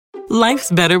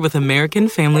Life's better with American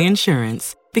Family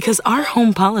Insurance because our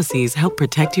home policies help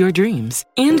protect your dreams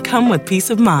and come with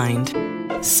peace of mind.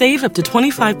 Save up to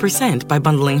 25% by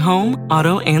bundling home,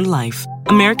 auto, and life.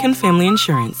 American Family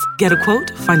Insurance. Get a quote,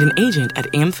 find an agent at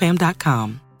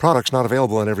amfam.com. Products not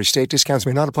available in every state. Discounts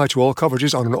may not apply to all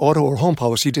coverages on an auto or home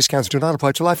policy. Discounts do not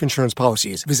apply to life insurance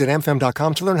policies. Visit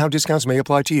amfam.com to learn how discounts may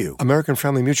apply to you. American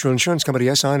Family Mutual Insurance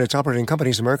Company, SI, and its operating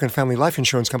companies, American Family Life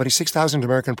Insurance Company, 6000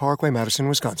 American Parkway, Madison,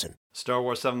 Wisconsin. Star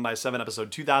Wars 7x7,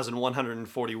 episode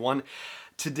 2141.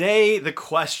 Today, the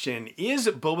question, is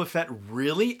Boba Fett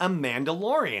really a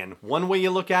Mandalorian? One way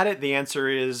you look at it, the answer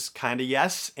is kind of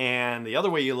yes. And the other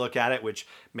way you look at it, which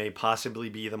may possibly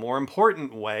be the more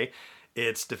important way,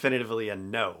 it's definitively a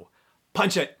no.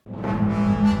 Punch it!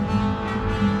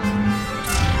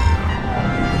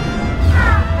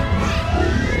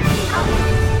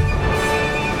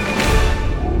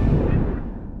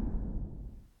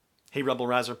 Hey Rebel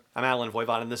Rouser, I'm Alan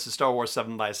Voivod, and this is Star Wars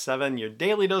 7x7, your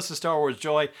daily dose of Star Wars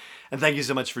joy, and thank you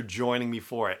so much for joining me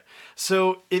for it.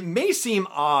 So, it may seem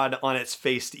odd on its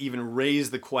face to even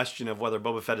raise the question of whether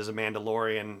Boba Fett is a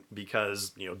Mandalorian,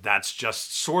 because, that's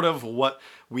just sort of what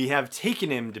we have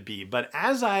taken him to be. But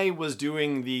as I was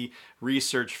doing the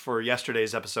research for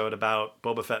yesterday's episode about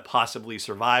Boba Fett possibly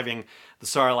surviving the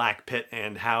Sarlacc pit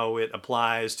and how it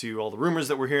applies to all the rumors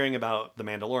that we're hearing about The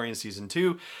Mandalorian Season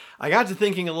 2, I got to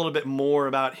thinking a little bit more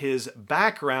about his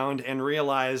background and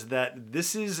realized that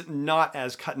this is not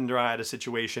as cut and dried a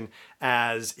situation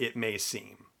as it may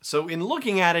seem. So in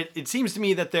looking at it, it seems to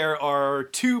me that there are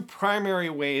two primary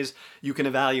ways you can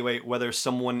evaluate whether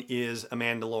someone is a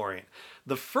Mandalorian.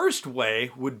 The first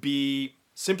way would be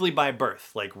simply by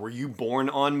birth. Like, were you born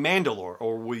on Mandalore,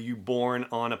 or were you born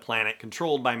on a planet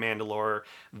controlled by Mandalore,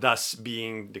 thus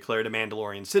being declared a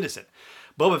Mandalorian citizen?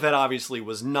 Boba Fett obviously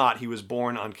was not. He was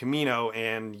born on Kamino,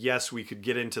 and yes, we could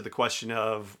get into the question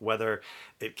of whether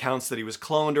it counts that he was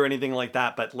cloned or anything like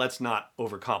that, but let's not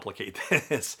overcomplicate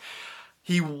this.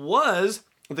 He was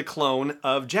the clone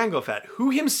of Jango Fett, who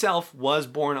himself was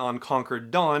born on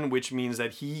Conquered Dawn, which means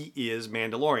that he is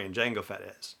Mandalorian, Jango Fett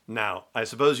is. Now, I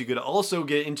suppose you could also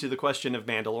get into the question of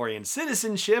Mandalorian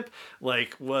citizenship,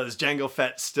 like, was Jango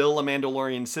Fett still a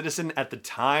Mandalorian citizen at the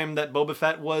time that Boba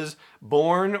Fett was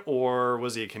born, or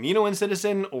was he a Kaminoan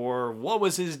citizen, or what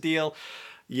was his deal?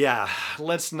 Yeah,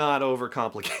 let's not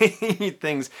overcomplicate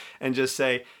things and just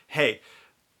say, hey,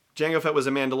 Jango Fett was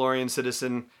a Mandalorian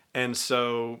citizen, and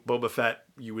so Boba Fett,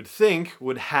 you would think,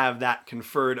 would have that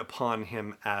conferred upon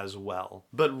him as well.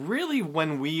 But really,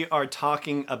 when we are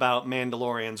talking about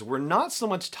Mandalorians, we're not so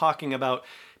much talking about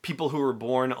people who were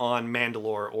born on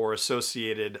Mandalore or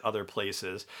associated other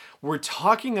places. We're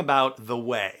talking about the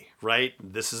way, right?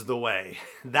 This is the way.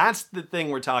 That's the thing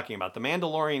we're talking about, the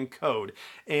Mandalorian code,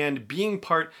 and being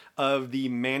part of the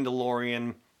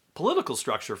Mandalorian political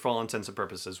structure for all intents and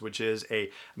purposes, which is a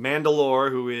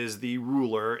Mandalore who is the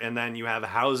ruler, and then you have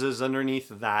houses underneath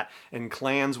that, and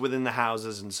clans within the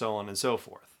houses, and so on and so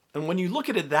forth. And when you look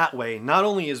at it that way, not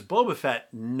only is Boba Fett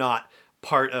not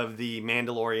part of the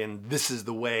Mandalorian this is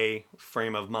the way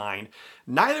frame of mind,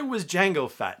 neither was Jango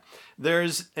Fett.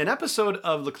 There's an episode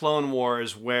of the Clone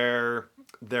Wars where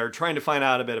they're trying to find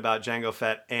out a bit about Jango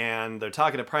Fett, and they're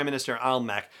talking to Prime Minister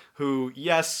Almec, who,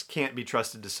 yes, can't be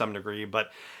trusted to some degree,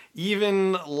 but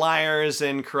even liars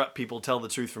and corrupt people tell the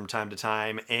truth from time to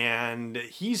time, and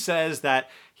he says that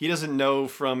he doesn't know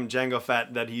from Jango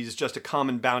Fett that he's just a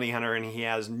common bounty hunter, and he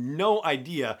has no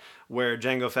idea where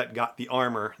Jango Fett got the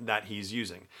armor that he's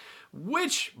using.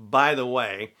 Which, by the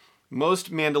way,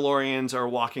 most Mandalorians are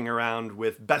walking around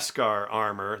with Beskar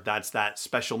armor. That's that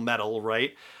special metal,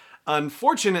 right?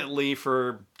 Unfortunately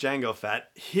for Jango Fett,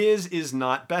 his is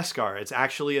not Beskar. It's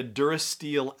actually a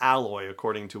Durasteel alloy,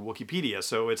 according to Wikipedia,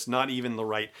 so it's not even the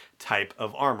right type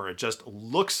of armor. It just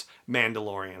looks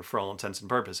Mandalorian for all intents and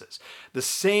purposes. The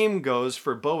same goes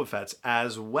for Boba Fett's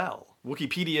as well.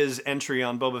 Wikipedia's entry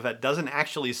on Boba Fett doesn't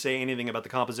actually say anything about the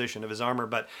composition of his armor,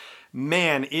 but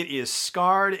man, it is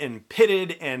scarred and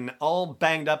pitted and all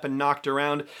banged up and knocked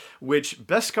around, which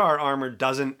Beskar armor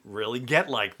doesn't really get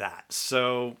like that.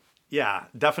 So yeah,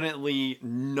 definitely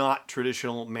not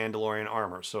traditional Mandalorian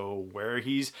armor. So where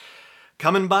he's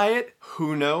coming by it,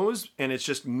 who knows? And it's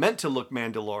just meant to look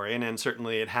Mandalorian, and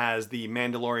certainly it has the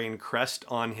Mandalorian crest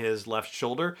on his left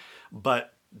shoulder,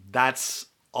 but that's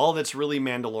all that's really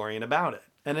Mandalorian about it.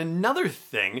 And another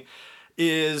thing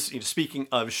is, speaking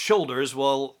of shoulders,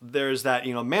 well, there's that,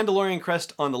 Mandalorian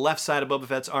crest on the left side of Boba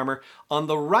Fett's armor. On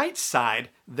the right side,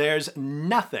 there's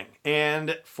nothing.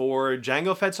 And for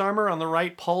Jango Fett's armor on the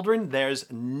right pauldron, there's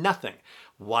nothing.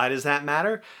 Why does that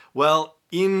matter? Well,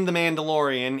 in The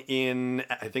Mandalorian,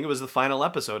 I think it was the final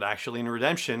episode actually, in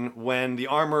Redemption, when the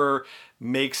armorer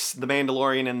makes the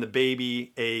Mandalorian and the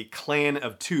baby a clan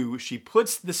of two, she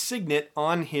puts the signet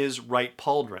on his right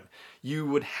pauldron. You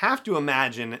would have to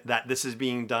imagine that this is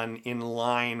being done in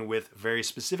line with very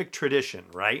specific tradition,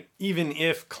 right? Even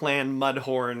if Clan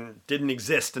Mudhorn didn't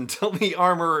exist until the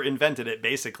armorer invented it,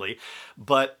 basically.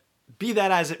 But be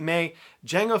that as it may,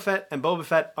 Jango Fett and Boba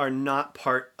Fett are not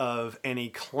part of any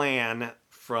clan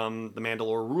from the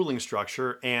Mandalore ruling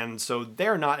structure, and so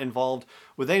they're not involved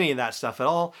with any of that stuff at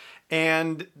all.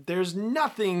 And there's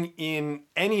nothing in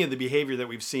any of the behavior that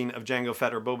we've seen of Jango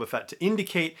Fett or Boba Fett to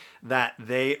indicate that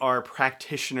they are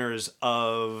practitioners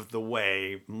of the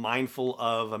way, mindful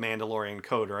of a Mandalorian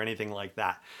code or anything like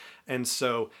that. And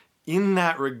so in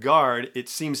that regard, it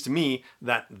seems to me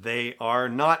that they are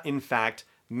not, in fact,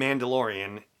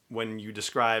 Mandalorian when you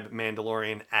describe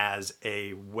Mandalorian as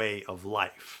a way of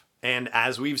life. And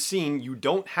as we've seen, you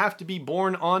don't have to be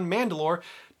born on Mandalore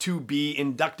to be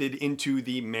inducted into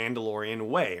the Mandalorian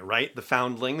way, right? The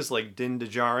foundlings like Din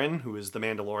Djarin, who is the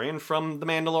Mandalorian from The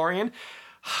Mandalorian.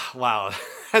 Wow,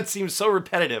 that seems so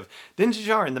repetitive. Din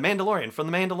Djarin, the Mandalorian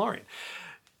from The Mandalorian.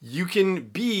 You can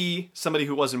be somebody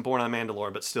who wasn't born on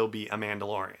Mandalore, but still be a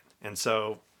Mandalorian. And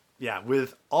so, yeah,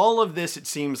 with all of this, it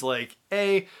seems like,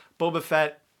 Boba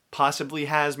Fett possibly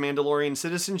has Mandalorian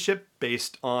citizenship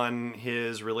based on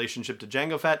his relationship to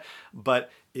Jango Fett,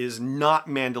 but is not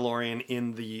Mandalorian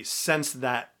in the sense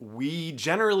that we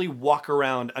generally walk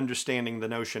around understanding the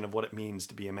notion of what it means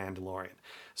to be a Mandalorian.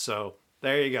 So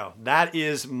there you go. That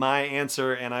is my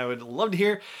answer, and I would love to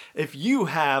hear if you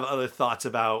have other thoughts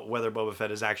about whether Boba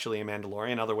Fett is actually a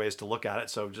Mandalorian, other ways to look at it,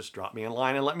 so just drop me a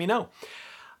line and let me know.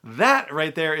 That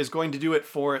right there is going to do it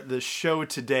for the show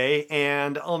today,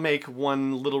 and I'll make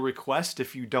one little request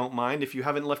if you don't mind. If you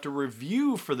haven't left a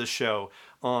review for the show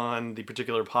on the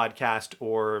particular podcast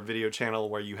or video channel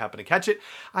where you happen to catch it,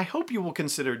 I hope you will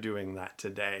consider doing that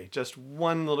today. Just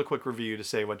one little quick review to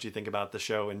say what you think about the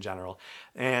show in general.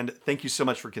 And thank you so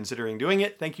much for considering doing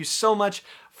it. Thank you so much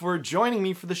for joining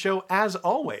me for the show as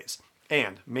always.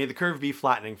 And may the curve be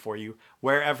flattening for you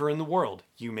wherever in the world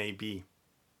you may be.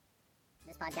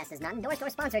 This podcast is not endorsed or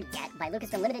sponsored yet by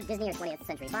Lucasfilm Limited, Disney, or 20th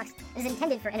Century Fox. It is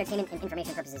intended for entertainment and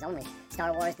information purposes only.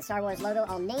 Star Wars, the Star Wars logo,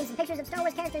 all names and pictures of Star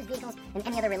Wars characters, vehicles, and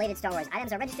any other related Star Wars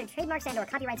items are registered trademarks and/or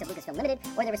copyrights of Lucasfilm Limited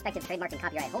or their respective trademark and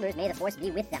copyright holders. May the Force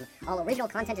be with them. All original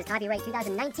content is copyright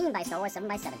 2019 by Star Wars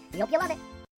 7x7. We hope you love it.